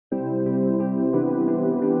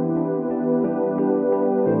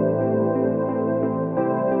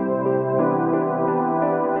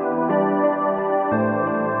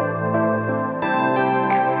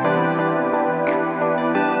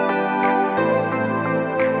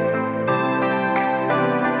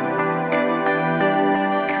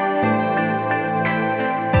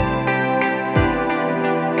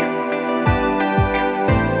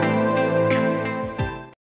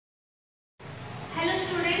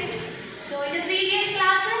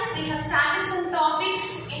started some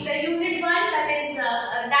topics in the unit 1, that is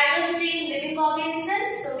diversity in living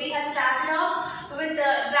organisms. So we have started off with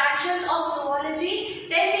the branches of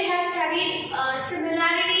zoology. Then we have studied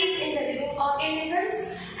similarities in the living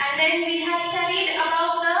organisms, and then we have studied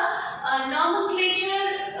about the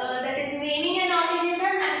nomenclature, that is naming an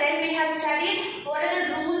organism, and then we have studied what are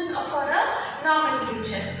the rules for a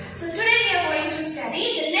nomenclature. So today we are going to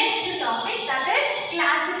study the next topic, that is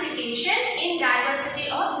classification in diversity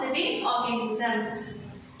of living organisms.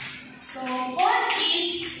 So what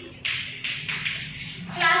is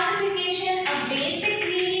classification? A basic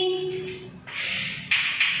meaning.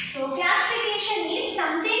 So classification is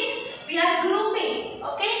something we are grouping.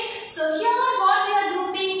 Okay. So here what we are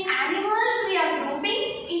grouping? Animals we are grouping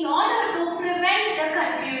in order to prevent the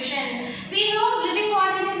confusion. We know living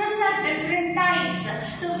organisms are different types.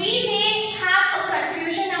 So we may have a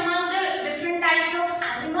confusion among the different types of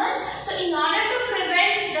animals. So in order to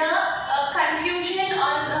prevent the confusion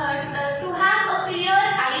or to have a clear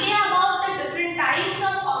idea about the different types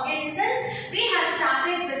of organisms, we have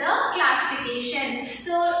started with a classification.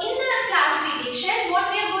 So in the classification, what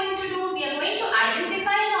we are going to do, we are going to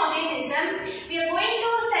identify an organism, we are going to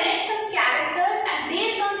select some characters, and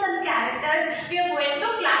based on some characters, we are going to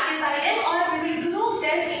classify them, or we will group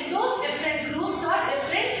them into different groups or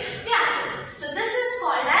different classes. So this is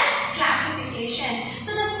called as classification.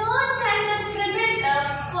 So the first and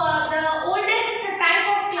the oldest type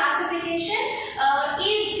of classification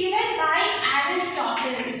is given by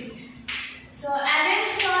Aristotle. So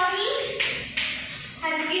Aristotle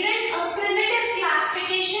has given a primitive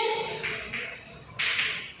classification,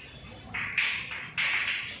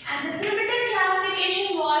 and the primitive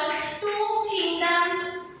classification was two-kingdom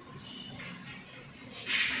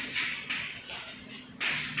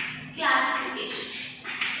classification,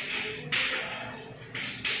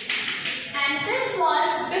 and this was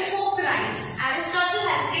before Christ. Aristotle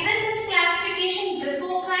has given this classification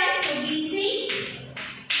before Christ, so BC,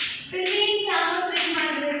 between somewhere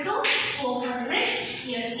 300 to 400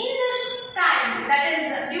 years. In this time, that is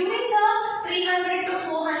during the 300 to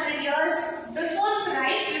 400 years before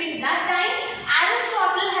Christ, during that time,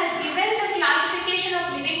 Aristotle has given the classification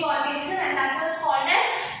of living organisms, and that was called as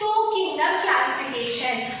two-kingdom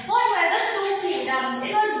classification. What were the two kingdoms?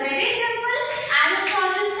 It was very simple.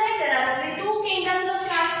 Aristotle said there are only two kingdoms of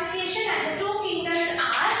classification, and the two kingdoms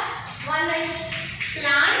are, one is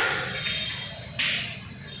plants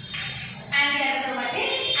and the other one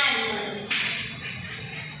is animals.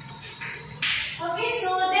 Okay, so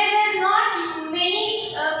there were not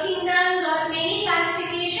many kingdoms or many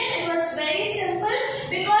classification. It was very simple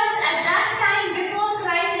because at that time before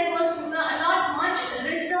Christ there was not much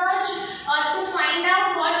research to find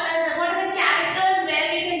out what are the characters where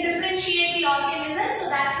we can differentiate the organism. So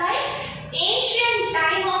that's why ancient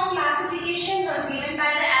time of classification was given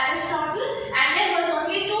by the Aristotle, and there was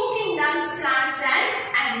only two kingdoms, plants and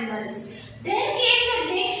animals. Then came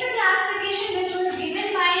the next classification, which was given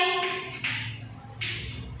by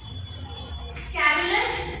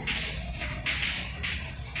Carolus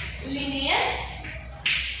Linnaeus,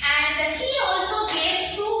 and he also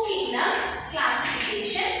gave two-kingdom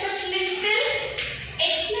classification, but little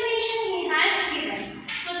explanation he has given.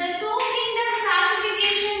 So the two-kingdom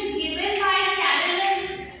classification given by Carolus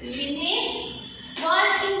Linnaeus was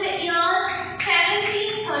in the year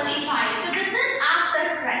 1735. So this is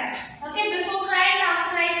after Christ. Okay, before Christ,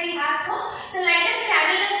 after Christ we have no. So like the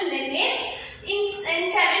Carolus Linnaeus in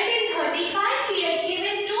 1735, he has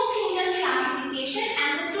given two-kingdom classification,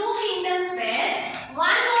 and the two kingdoms were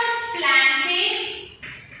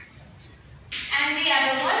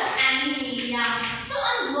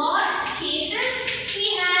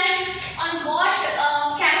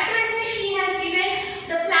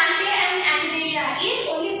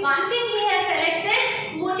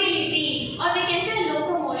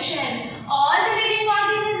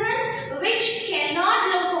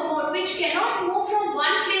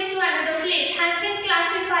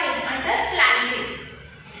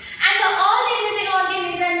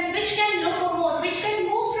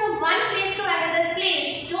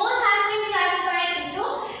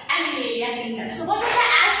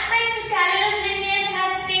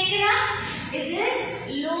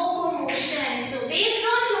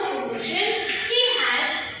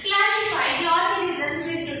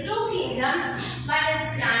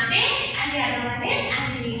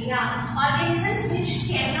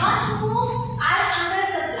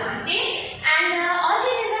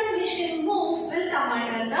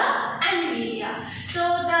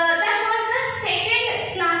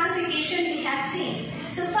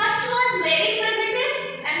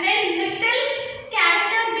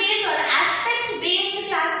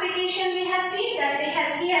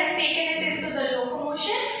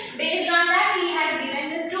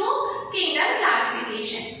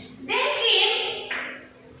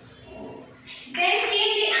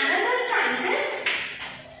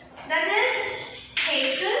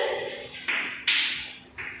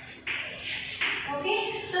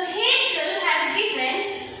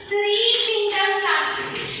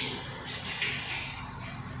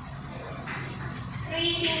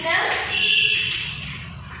give them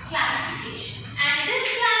classification. And this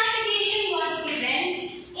classification was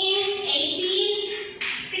given in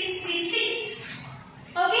 1866.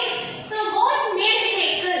 Okay, so what made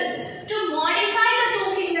Haeckel to modify the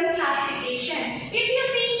two-kingdom classification? If you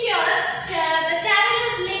see here, the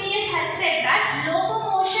Carolus Linnaeus has said that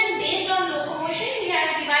locomotion, based on locomotion, he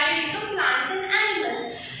has divided into plants and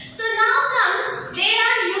animals. So now comes, there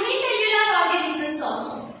are unicellular organisms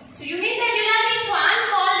also. So unicellular, we can't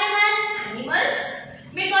call them as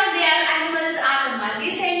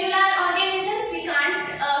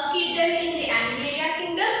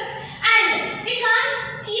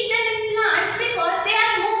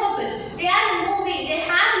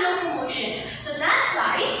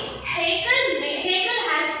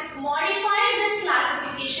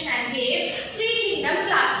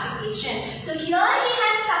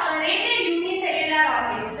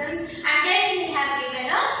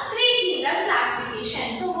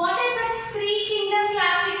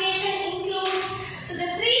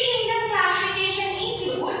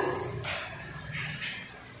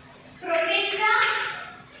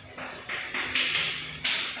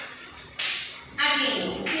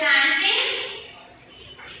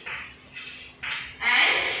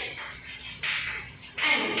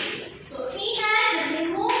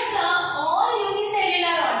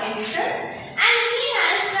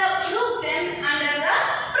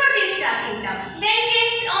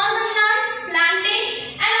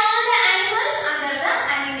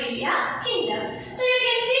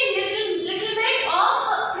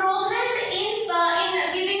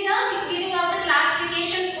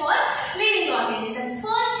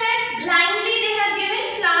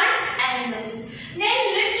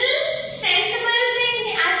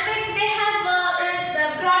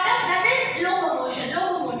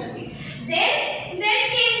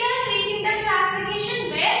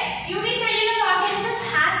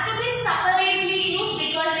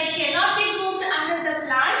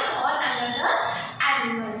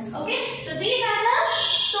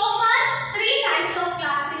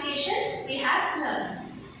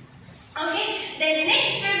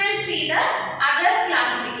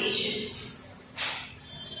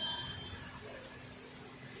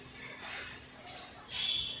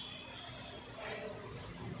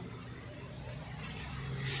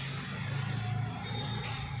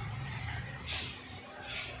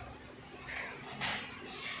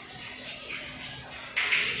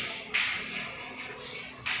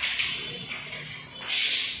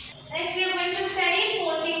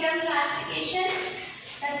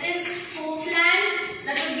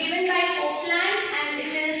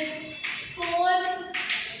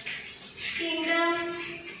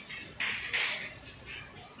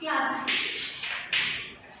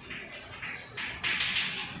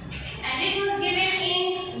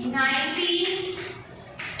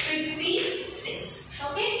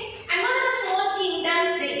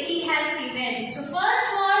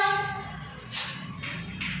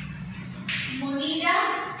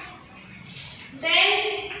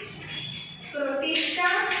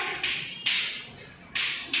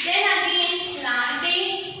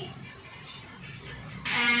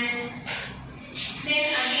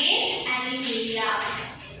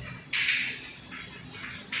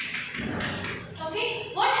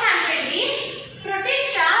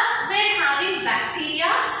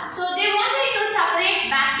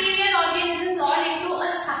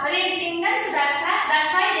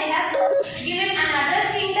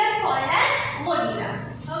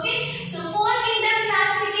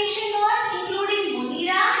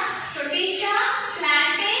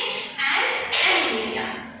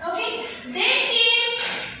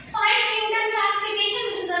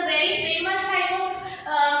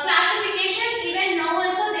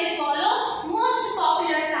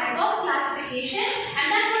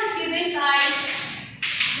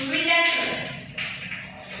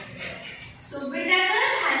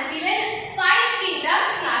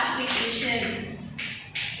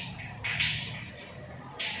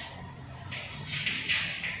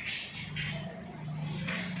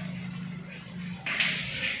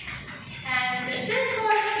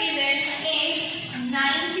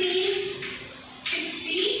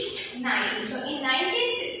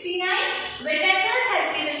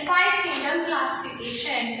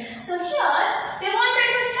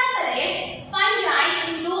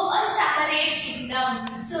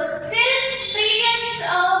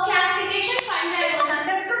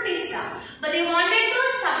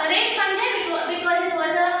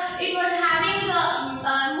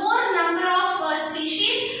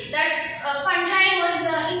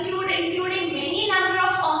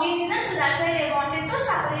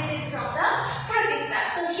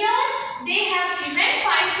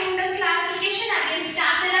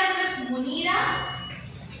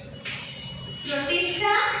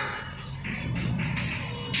Protista,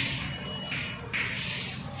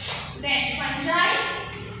 then fungi,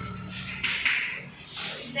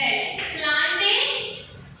 then plantae,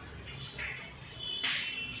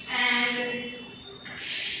 and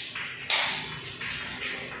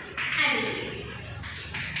animal.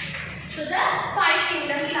 So the 5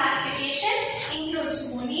 kingdom classification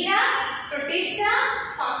includes Monera, Protista,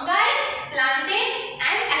 fungi, plantae,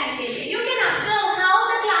 and animalia. You can observe how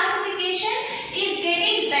the classification is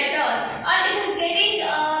getting better, or it is getting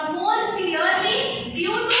more clearly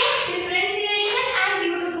due to differentiation and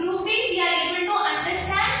due to grouping. We are able to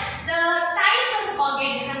understand the types of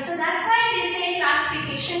organisms. So that's why they say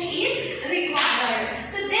classification is required.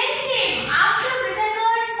 So then came, after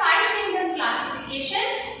Whittaker's 5 kingdom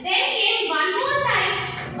classification, then came one more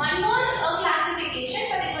classification,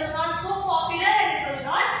 but it was not so popular and it was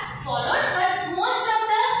not followed. But most of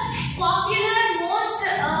the popular, most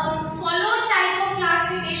followed type of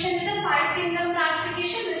classification is the 5 kingdom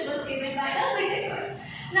classification, which was given by the Whittaker.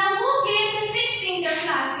 Now, who gave the 6 kingdom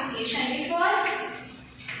classification? It was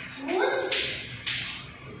Moose.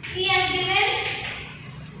 He has given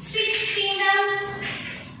 6 kingdom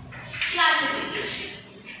classification.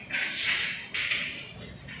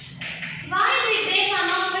 Why did they come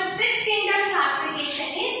up with 6 kingdom classification?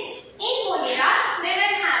 Is in Monera they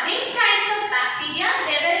were having types of bacteria.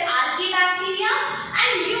 They were archaebacteria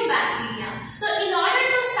and eubacteria. So in order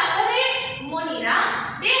to separate Monera,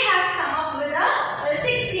 they have come up with a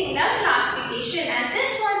 6 kingdom classification, and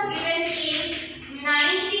this was given in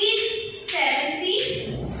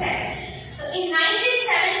 1977. So in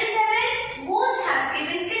 1977, Moose has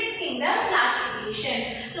given 6 kingdom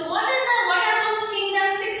classification. So what are those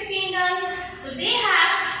kingdoms? 6 kingdoms. So they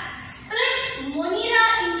have split Monera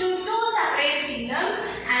into 2 separate kingdoms,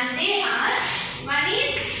 and they are, one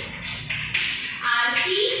is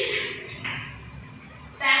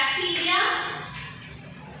Archaebacteria,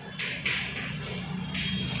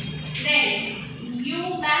 then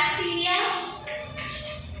Eubacteria,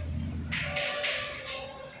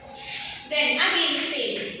 then again say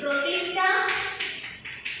Protista.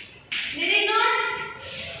 They did not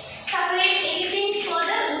separate anything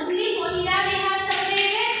further, only Monera they have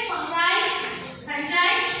separated, fungi,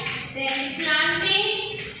 then plantae,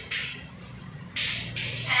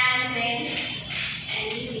 and then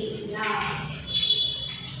animalia.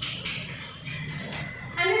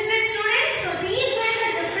 Understood, students? So these were the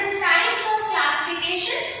different types of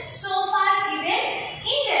classifications so far given.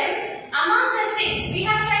 In them, among the 6, we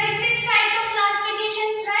have studied 6 types of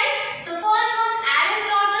classifications, right? So first was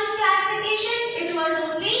Aristotle's classification. It was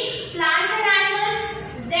only plants and animals.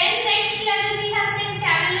 Then next level we have seen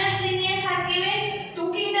Carolus Linnaeus has given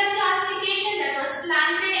 2 kingdom classification, that was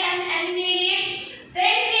plantae and animalia.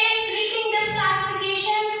 Then came 3 kingdom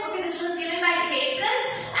classification. Okay, this was given by Haeckel,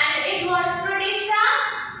 and it was Protista,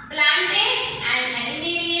 plantae, and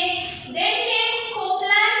animalia. Then came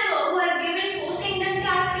Copeland, who has given 4 kingdom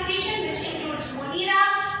classification, which includes Monera,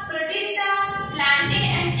 Protista, plantae,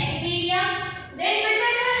 and animalia. Then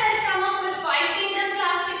Whittaker has come up with 5 kingdom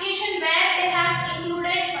classification, where they have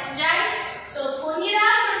included fungi. So Monera,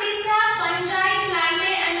 Protista, fungi,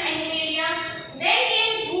 plantae, and animalia. Then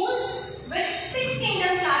came Goose with 6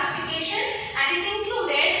 kingdom classification, and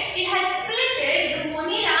it has splitted the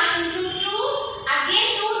Monera into 2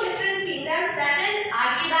 different kingdoms, that is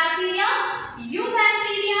Archaebacteria,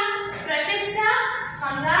 Eubacteria, Protista,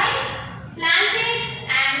 fungi, plantae,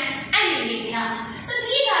 and animalia. So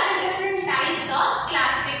these are the different types of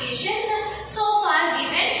classifications so far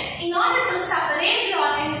given in order to separate the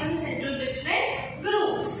organisms into different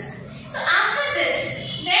groups. So after this,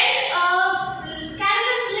 then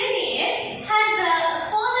Carolus Linnaeus has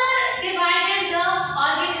further divided the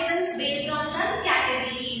organisms based on some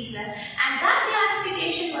categories, and that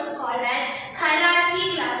classification was called as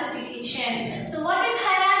hierarchy classification. So what is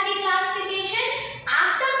hierarchy classification?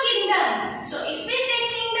 After kingdom. So if we say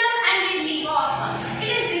kingdom and we leave off, it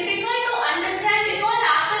is difficult to understand, because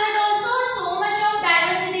after that also so much of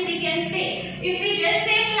diversity we can say. If we just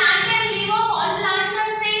say plant and leave off, all plants are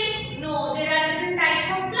same. No, there are different types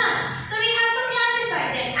of plants. So we have to classify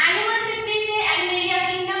them. Animals, if we say animalia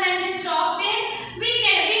kingdom and we stop there, we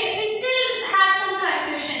still have some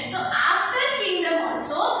confusion. So after kingdom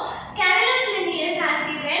also, Carolus Linnaeus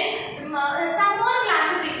has given some more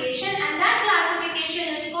classification, and that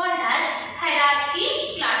classification is called as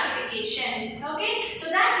hierarchy classification. Okay, so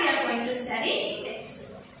that we are going to study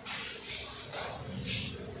next.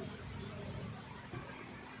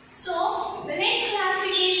 So the next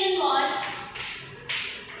classification was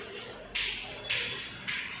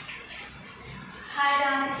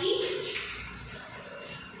hierarchy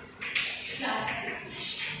classification.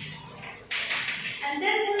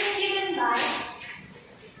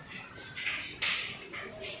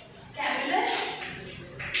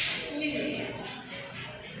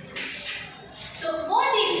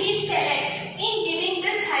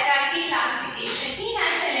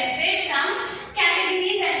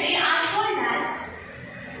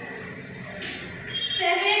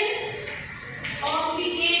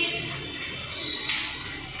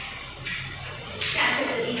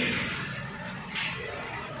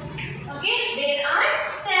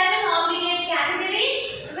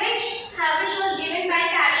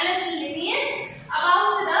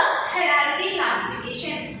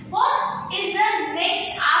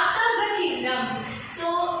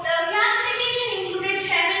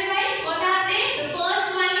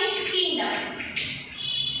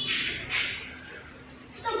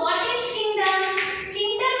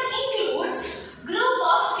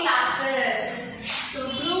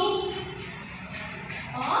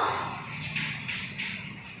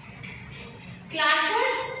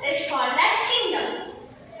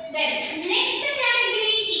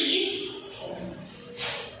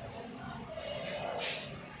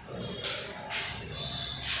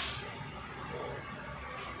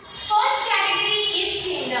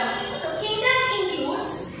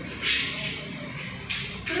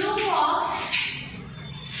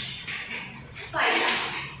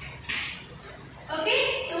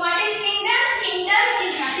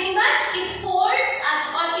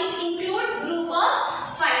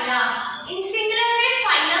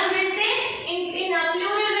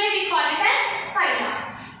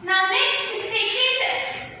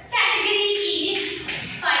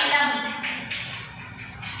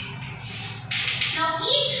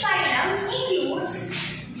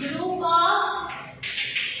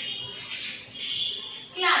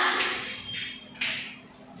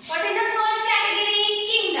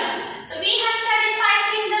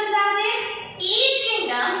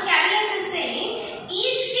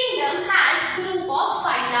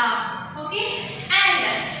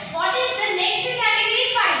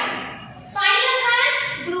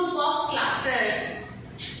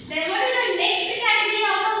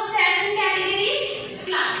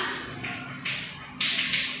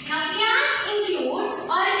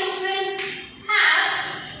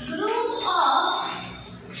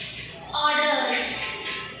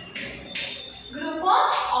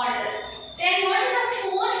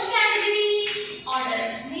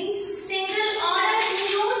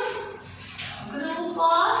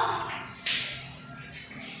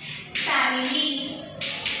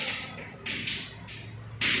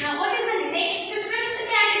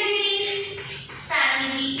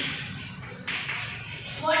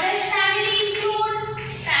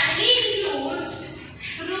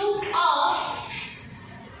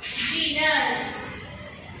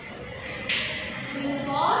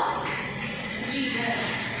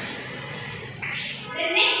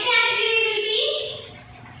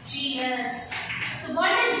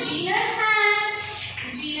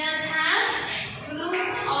 genus have group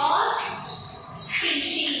of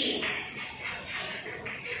species.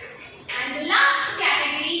 And the last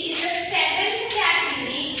category is the seventh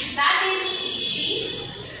category, that is species.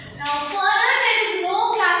 Now further there is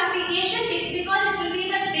no classification because it will be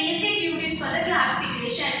the basic unit for the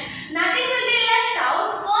classification. Nothing will be left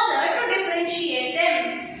out further to differentiate them.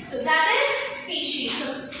 So that is species. So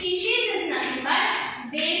species is nothing but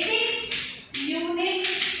basic unit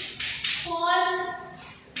for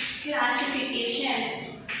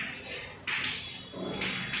classification.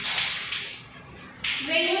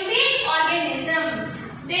 When you take organisms,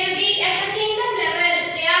 they will be at the kingdom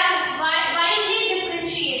level. They are widely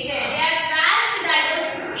differentiated. They are vast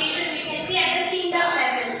diversification we can see at the kingdom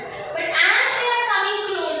level. But as they are coming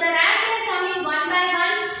closer, as they are coming one by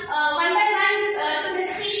one to the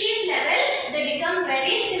species level, they become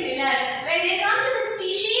very similar. When they come to the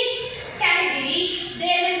species category,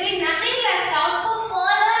 there will be nothing left out for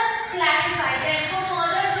further classify them, for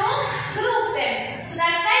further to group them. So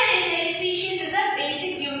that's why they say species is a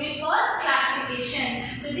basic unit for classification.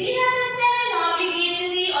 So these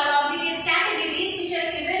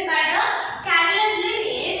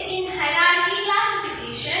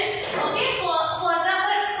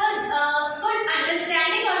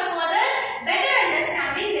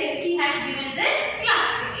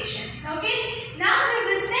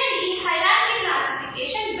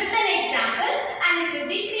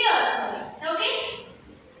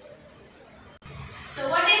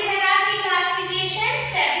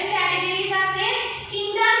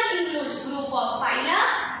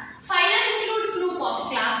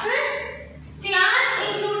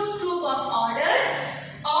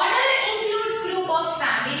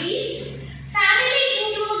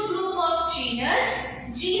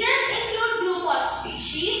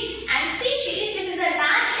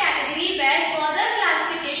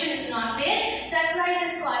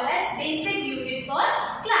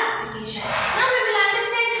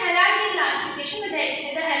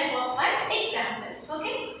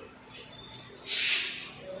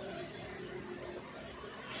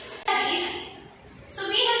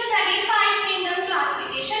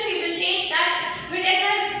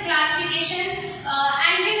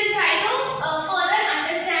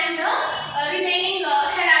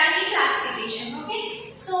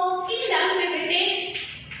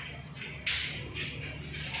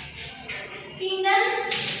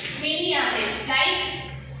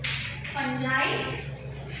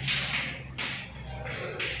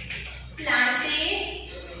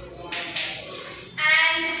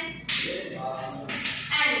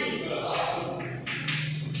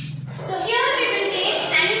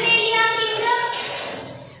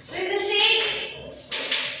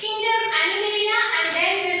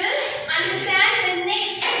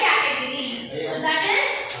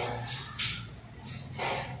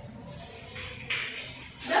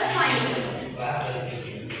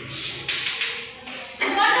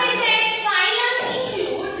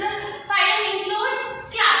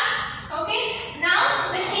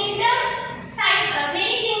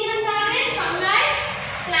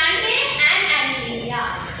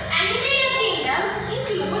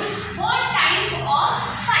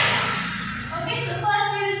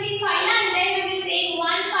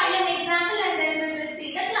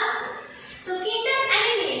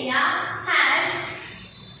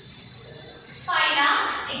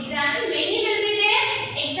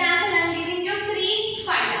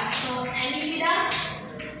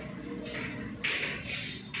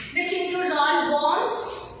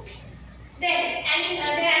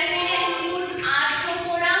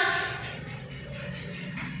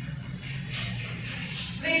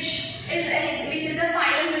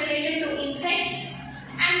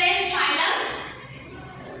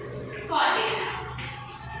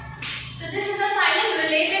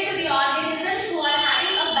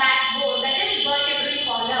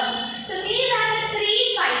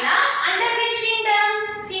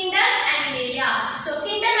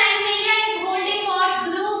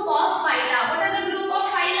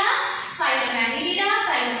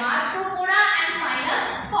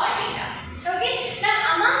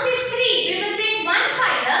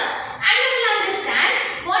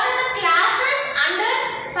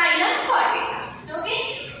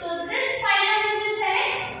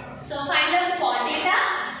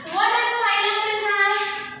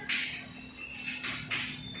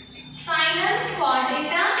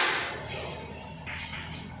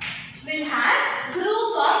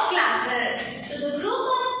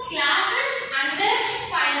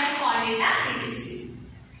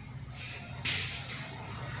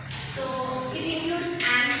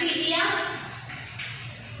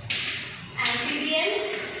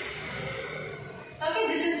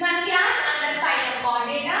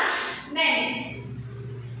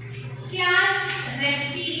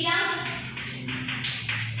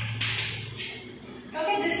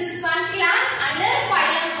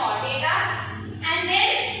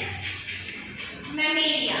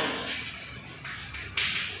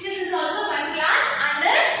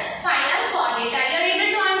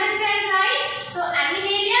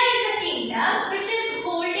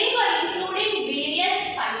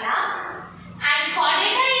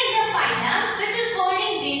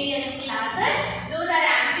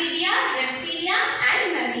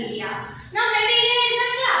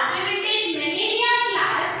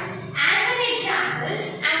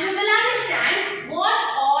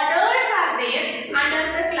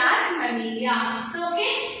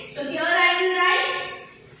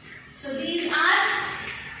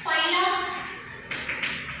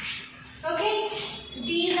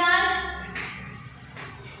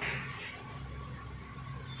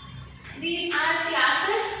These are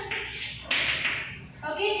classes.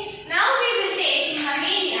 Okay. Now we will take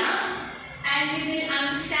mammalia and we will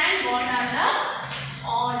understand what are the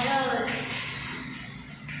orders.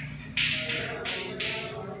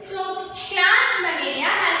 So class mammalia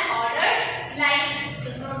has orders like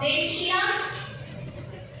Rodentia.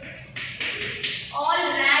 All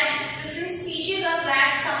rats, different species of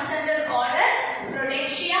rats comes under order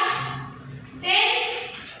Rodentia. Then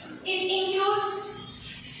it includes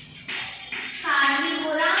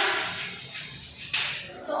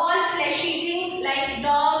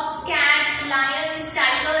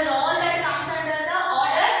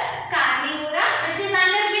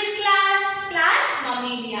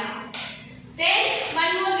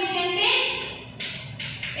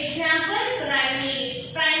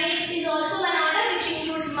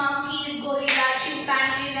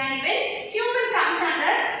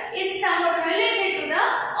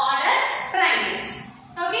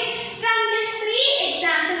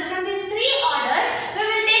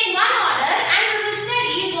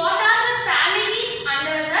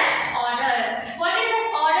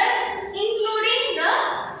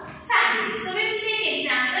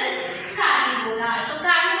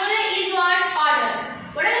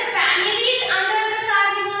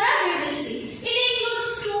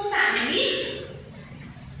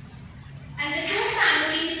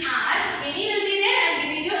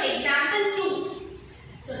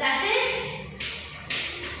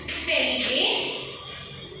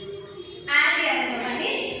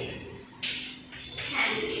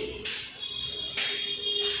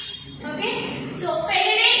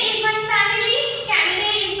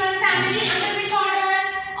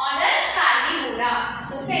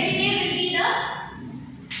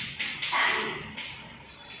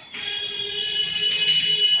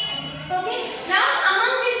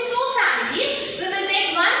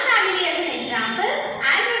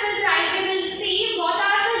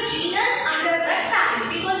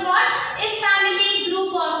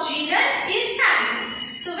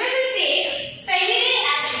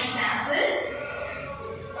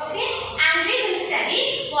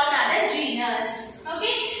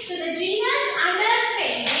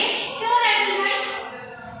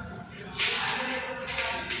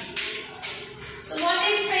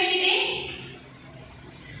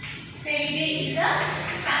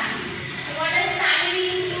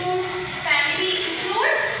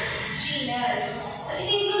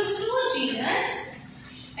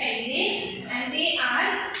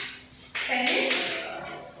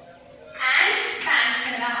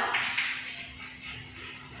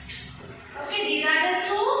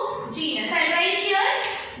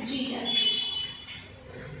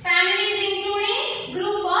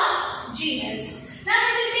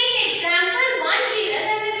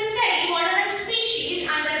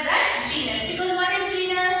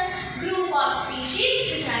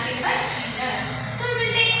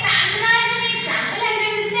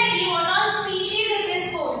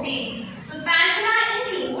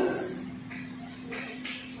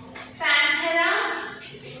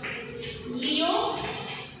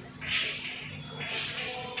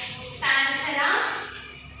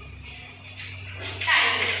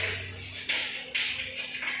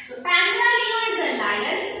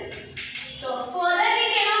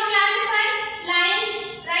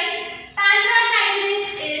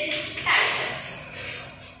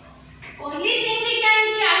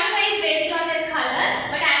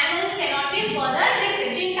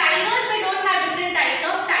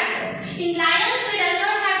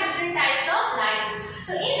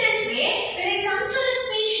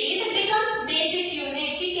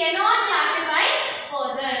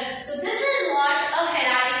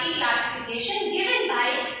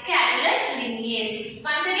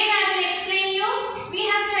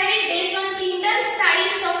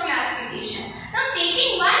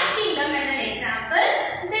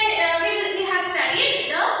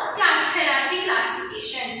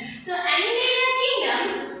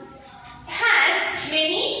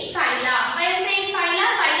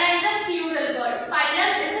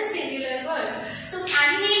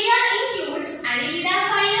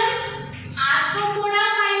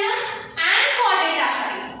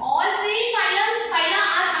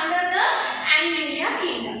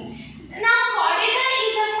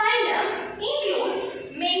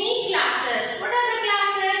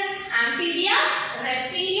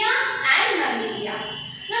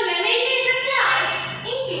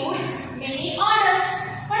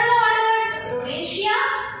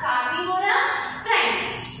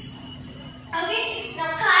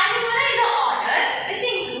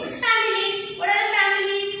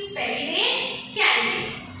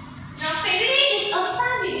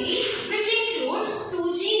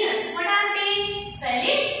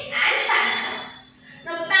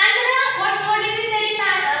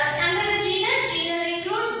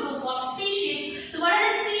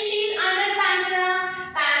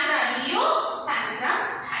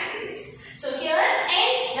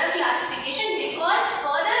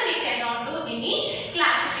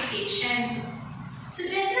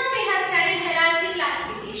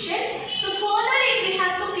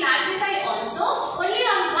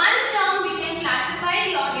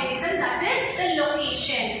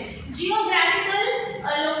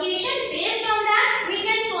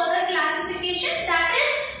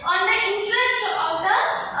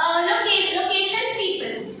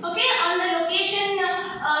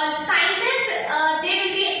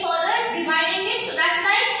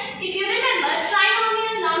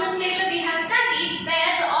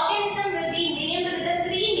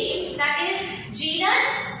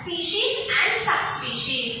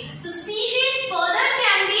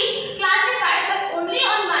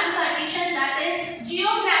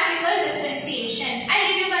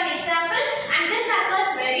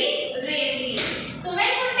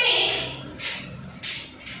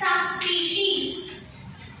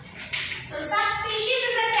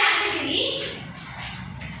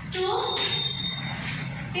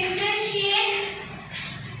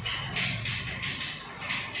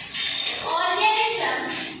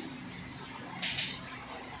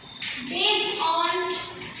based on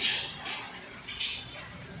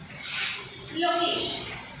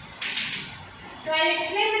location. So I'll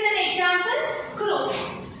explain with an example, crow.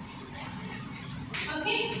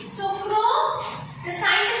 Okay, so crow, the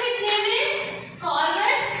scientific name is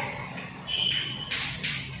Corvus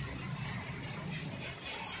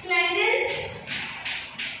splendens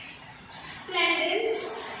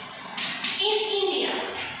in India.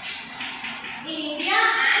 In India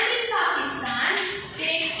and in Pakistan,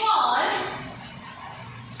 they call,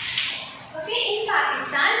 okay, in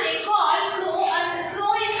Pakistan they call crow, the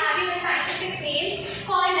crow is having a scientific name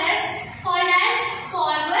called as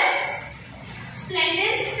Corvus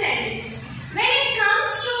splendens. When it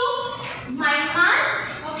comes to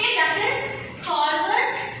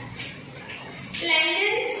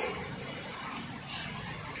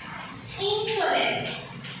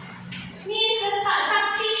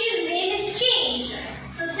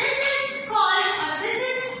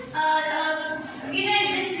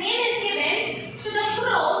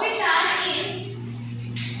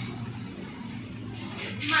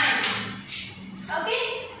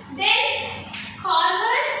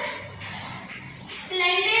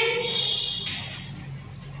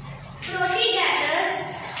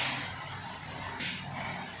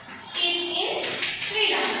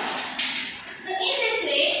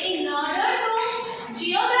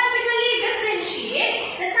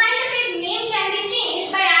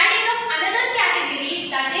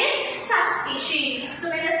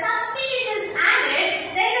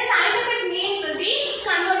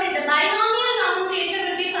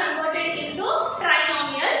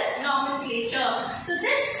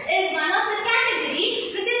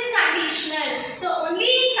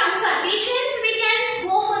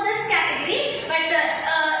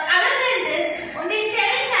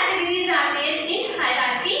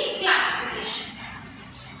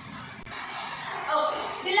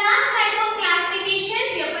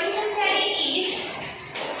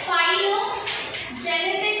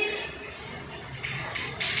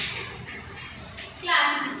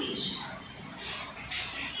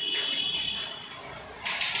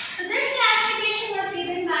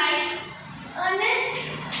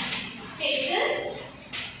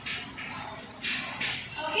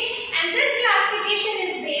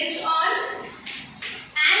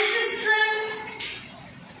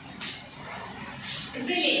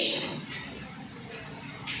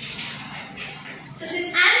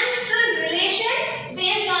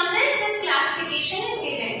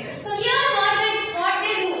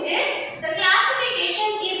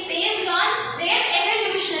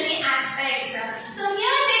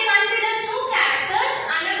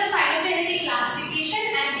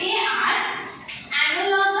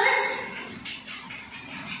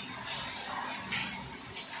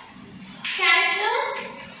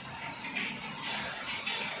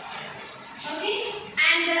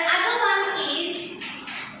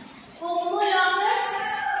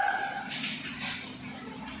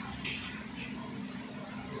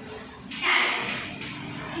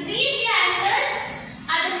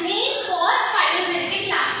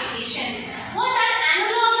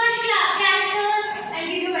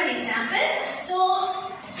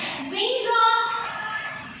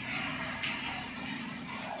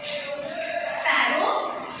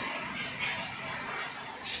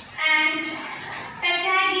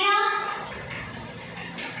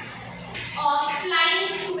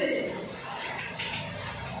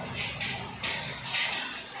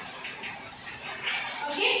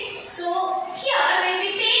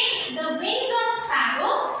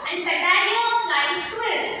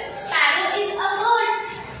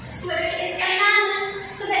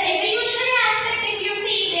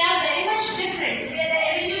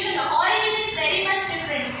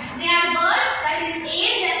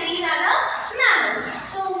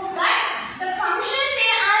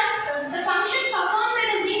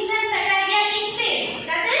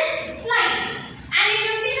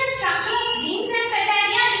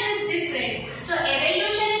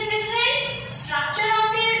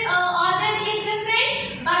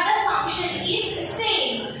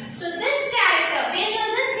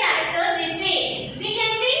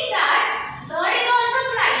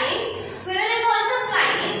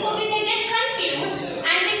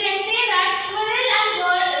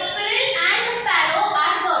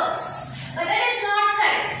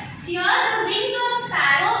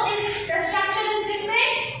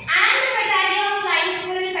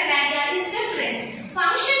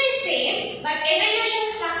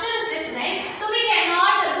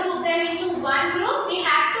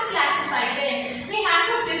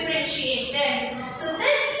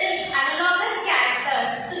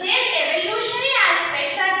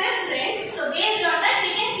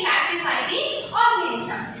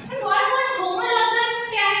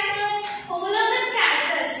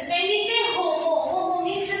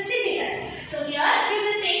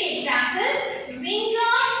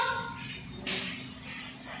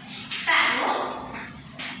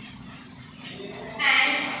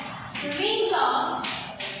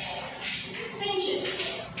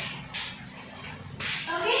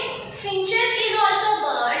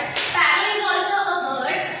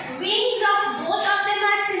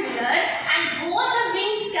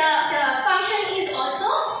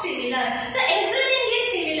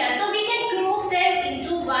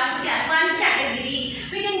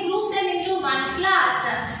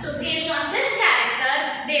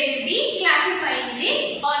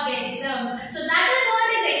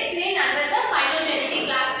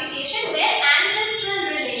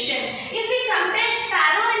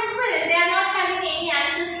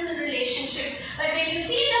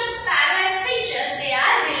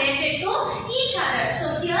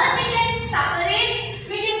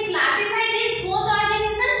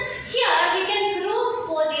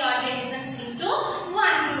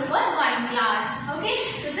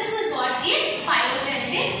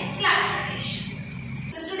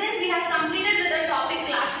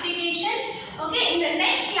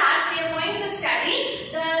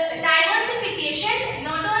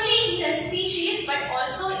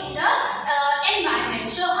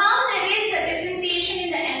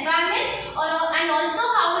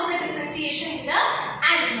classification in the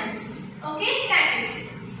animals. Okay, thank you.